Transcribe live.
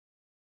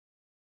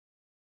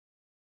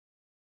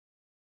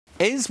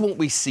Is what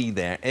we see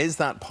there, is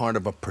that part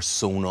of a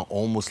persona,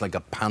 almost like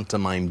a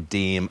pantomime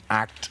dame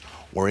act,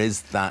 or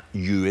is that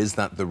you? Is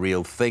that the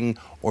real thing?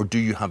 Or do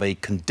you have a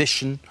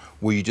condition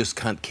where you just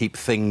can't keep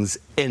things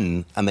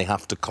in and they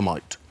have to come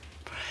out?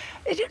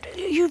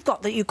 You've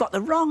got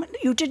the wrong...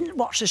 You didn't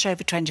watch the show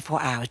for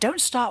 24 hours.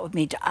 Don't start with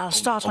me. I'll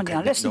start on you.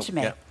 Now, listen to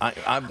me. Yeah.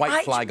 I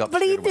white flag up.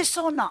 Believe this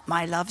or not,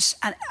 my loves,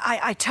 and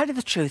I tell you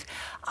the truth,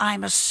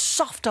 I'm a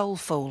soft old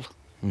fool.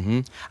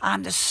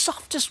 I'm the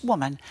softest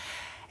woman.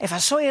 If I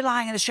saw you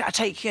lying in the street, I'd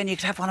take you and you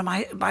could have one in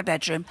my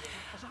bedroom.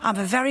 I'm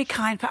a very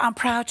kind... I'm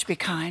proud to be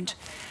kind.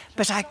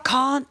 But I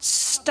can't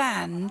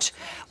stand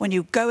when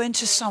you go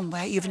into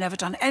somewhere, you've never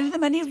done any of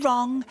them any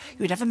wrong,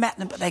 you've never met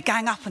them, but they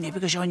gang up on you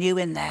because you're new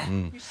in there.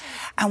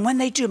 And when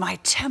they do, my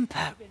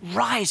temper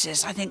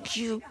rises. I think,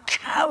 you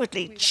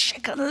cowardly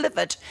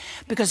chicken-livered,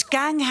 because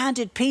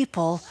gang-handed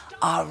people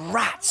are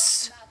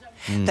rats.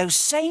 Those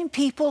same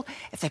people,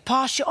 if they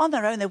passed you on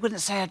their own, they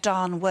wouldn't say a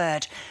darn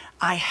word.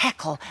 I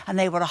heckle, and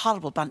they were a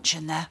horrible bunch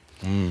in there.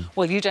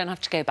 Well, you don't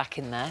have to go back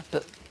in there,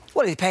 but...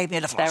 Well, if he paid me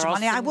a lot of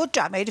money, I would.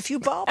 I made a few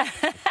bob.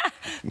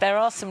 There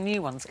are some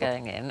new ones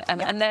going in,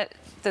 and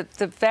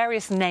the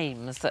various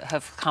names that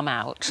have come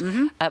out.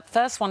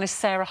 First one is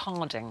Sarah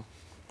Harding.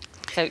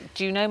 So,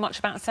 do you know much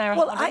about Sarah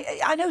Harding? Well,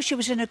 I know she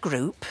was in a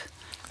group.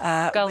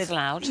 Girls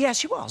Aloud. Yeah,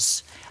 she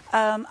was.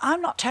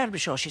 I'm not terribly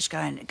sure she's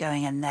going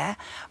in there.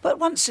 But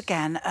once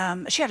again,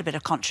 she had a bit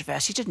of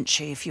controversy, didn't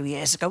she, a few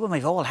years ago? Well,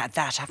 we've all had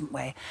that, haven't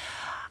we?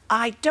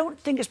 I don't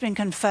think it's been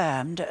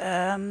confirmed.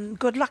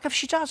 Good luck if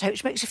she does. I hope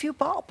she makes a few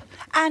bob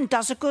and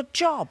does a good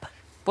job.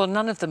 Well,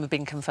 none of them have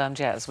been confirmed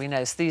yet, as we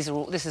know,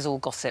 so this is all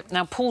gossip.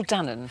 Now, Paul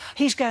Dannon.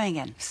 He's going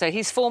in. So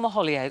he's former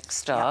Hollyoaks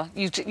star.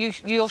 Yeah.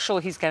 You're sure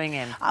he's going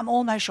in? I'm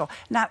almost sure.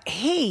 Now,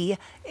 he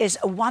is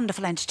a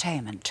wonderful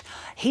entertainment.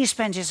 He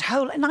spends his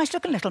whole... A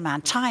nice-looking little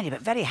man, tiny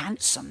but very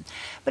handsome.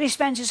 But he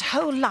spends his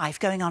whole life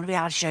going on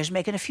reality shows,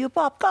 making a few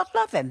bob. God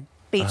love him.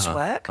 Beats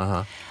work.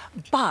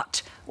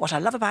 But what I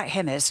love about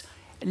him is...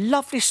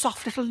 lovely,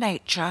 soft little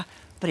nature,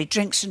 but he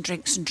drinks and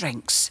drinks and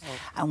drinks.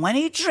 And when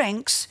he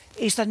drinks,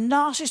 he's the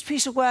nastiest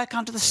piece of work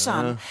under the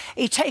sun.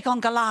 He'd take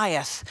on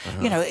Goliath,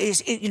 you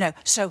know,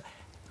 so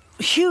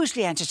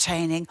hugely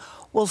entertaining,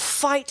 will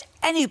fight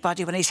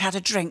anybody when he's had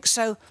a drink,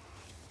 so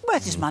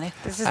worth his money.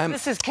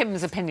 This is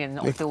Kim's opinion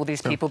of all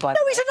these people, by the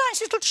way. No, he's a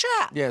nice little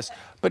chap. Yes,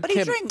 but Kim,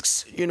 he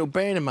drinks. You know,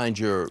 bearing in mind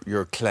your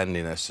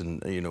cleanliness and,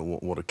 you know,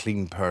 what a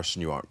clean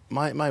person you are.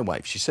 My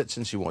wife, she sits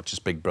and she watches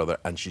Big Brother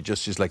and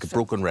she's like a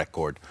broken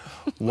record.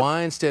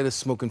 Why, instead of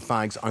smoking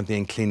fags, aren't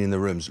they cleaning the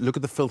rooms? Look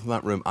at the filth in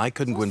that room. I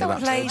couldn't go into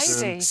that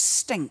place.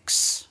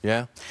 Stinks.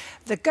 Yeah?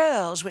 The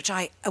girls,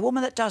 a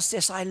woman that does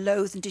this, I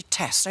loathe and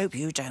detest. I hope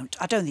you don't.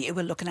 I don't think you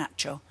will, looking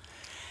at you.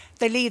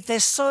 They leave their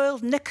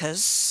soiled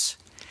knickers...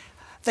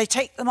 They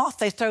take them off,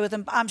 they throw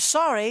them... I'm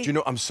sorry. Do you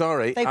know, I'm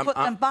sorry. They put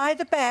them by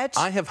the bed.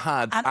 I have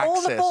had and access...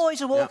 all the boys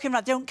are walking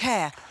around, they don't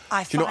care.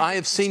 Do you know, I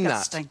have seen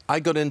disgusting. that. I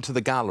got into the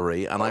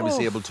gallery and I was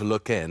able to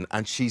look in,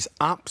 and she's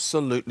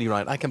absolutely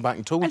right. I came back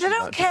and told you that. And I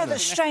don't care that I?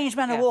 strange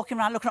men are walking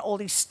around looking at all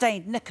these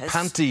stained knickers.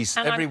 Panties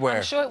and everywhere.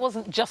 I'm sure it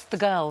wasn't just the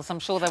girls. I'm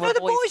sure there were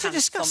the boys are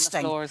disgusting.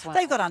 On the floor as well.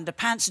 They've got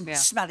underpants and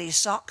smelly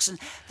socks, and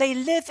they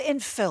live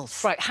in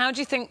filth. Right, how do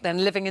you think,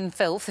 then, living in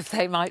filth, if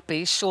they might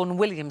be, Sean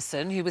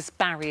Williamson, who was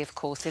Barry, of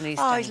course, in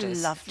EastEnders? Oh,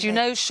 he's lovely. Do you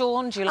know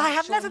Sean? Do you like I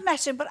have Sean? never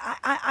met him, but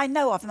I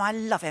know of him. I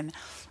love him.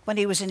 When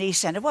he was in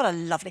EastEnders, what a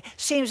lovely...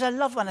 Seems I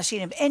love when I've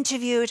seen him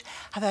interviewed.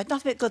 I've heard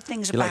nothing but good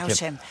things about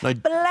him. Now,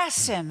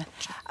 bless him.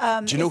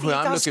 Do you know who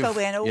I'm looking for?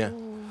 Yeah.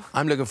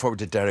 I'm looking forward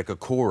to Derek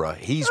Okora.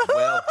 He's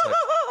well...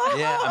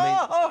 Yeah,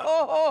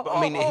 I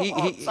mean,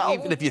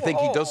 even if you think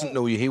he doesn't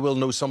know you, he will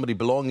know somebody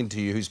belonging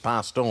to you who's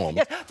passed on.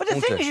 Yes, but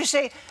the thing is, you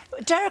see,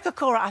 Derek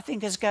Okora, I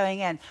think, is going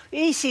in.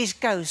 He sees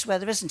ghosts where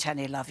there isn't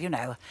any love, you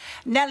know.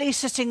 Nellie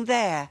sitting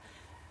there.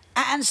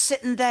 And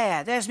sitting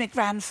there, there's my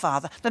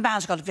grandfather. The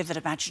man's got a vivid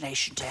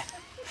imagination, dear.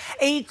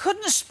 He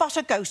couldn't spot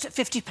a ghost at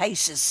 50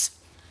 paces.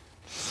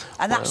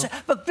 And that's...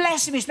 But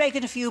bless him, he's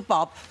making a few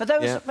bob. For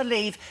those that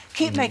believe,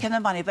 keep making the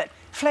money, but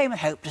flaming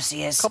hopeless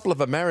he is. A couple of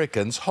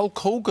Americans, Hulk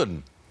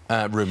Hogan,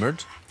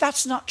 rumoured.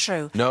 That's not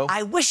true. No?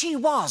 I wish he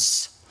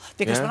was.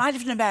 Because when I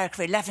lived in America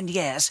for 11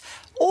 years,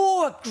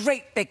 a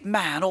great big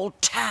man, all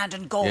tanned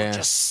and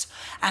gorgeous.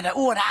 And,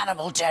 an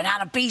animal, dear,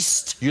 and a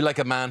beast. You like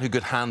a man who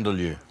could handle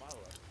you.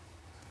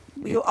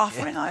 You're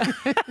offering, are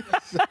you?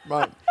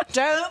 Right.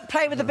 Don't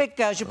play with the big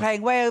girls. You're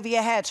playing way over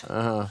your head.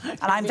 And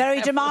I'm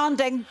very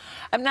demanding.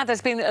 Now,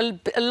 there's been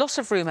a lot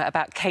of rumour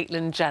about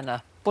Caitlyn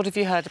Jenner. What have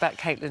you heard about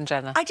Caitlyn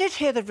Jenner? I did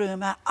hear the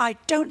rumour. I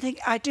do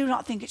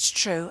not think it's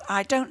true.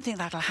 I don't think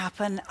that'll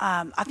happen.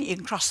 I think you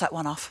can cross that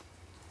one off.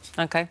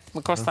 OK,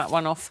 we'll cross that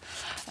one off.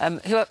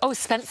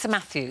 Spencer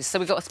Matthews. So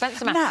we've got a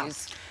Spencer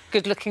Matthews,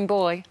 good-looking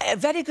boy.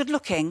 Very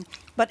good-looking,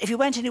 but if he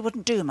went in, he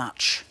wouldn't do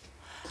much.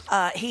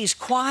 He's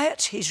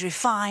quiet, he's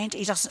refined,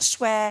 he doesn't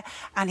swear,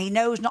 and he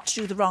knows not to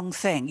do the wrong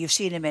thing. You've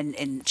seen him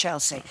in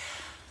Chelsea.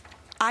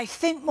 I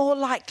think more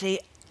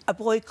likely a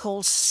boy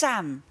called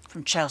Sam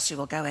from Chelsea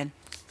will go in.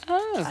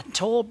 Oh. A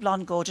tall,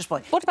 blonde, gorgeous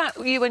boy. What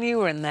about you when you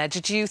were in there?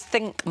 Did you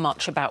think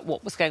much about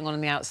what was going on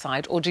the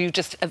outside, or do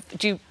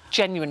you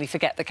genuinely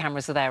forget the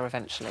cameras are there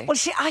eventually? Well,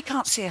 see, I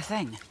can't see a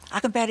thing. I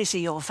can barely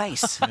see your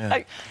face.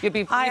 Yeah. You might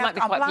be quite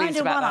I'm blind pleased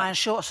in about one that. eye and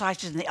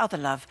short-sighted in the other,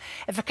 love.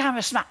 If a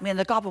camera smacked me in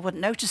the gob, I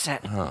wouldn't notice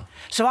it.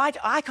 So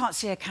I can't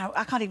see a camera.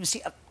 I can't even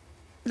see...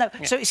 No,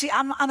 so you see,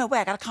 I'm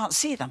unaware. I can't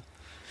see them.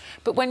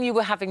 But when you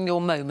were having your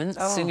moments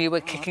and you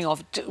were kicking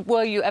off,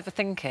 were you ever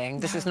thinking,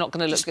 this is not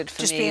going to look good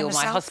for me, or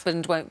my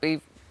husband won't be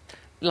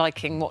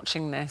liking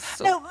watching this?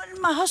 Or... No,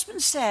 my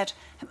husband said,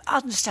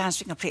 understands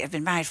being complete, I've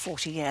been married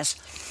 40 years,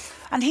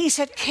 and he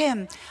said,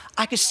 Kim,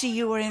 I could see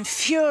you were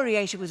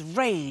infuriated with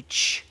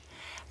rage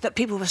that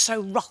people were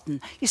so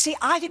rotten. You see,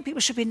 I think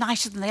people should be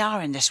nicer than they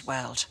are in this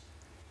world.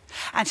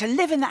 And to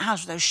live in that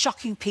house with those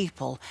shocking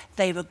people,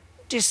 they were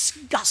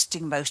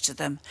disgusting, most of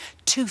them,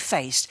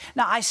 two-faced.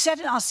 Now, I said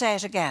it and I'll say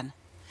it again.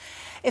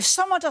 If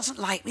someone doesn't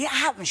like me, it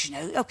happens, you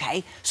know,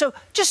 OK, so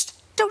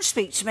just don't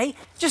speak to me.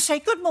 Just say,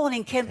 good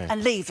morning, Kim,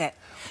 and leave it.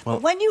 Well,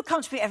 but when you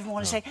come to me every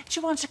morning and say, do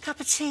you want a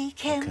cup of tea,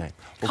 Kim? Okay.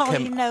 Well,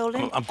 Colleen Kim,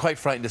 Nolan. I'm quite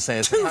frightened to say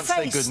this. I can't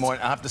say good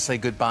morning. I have to say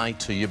goodbye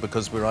to you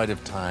because we're out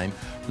of time.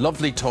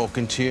 Lovely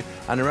talking to you.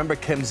 And remember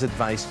Kim's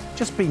advice,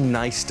 just be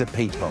nice to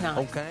people,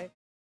 OK?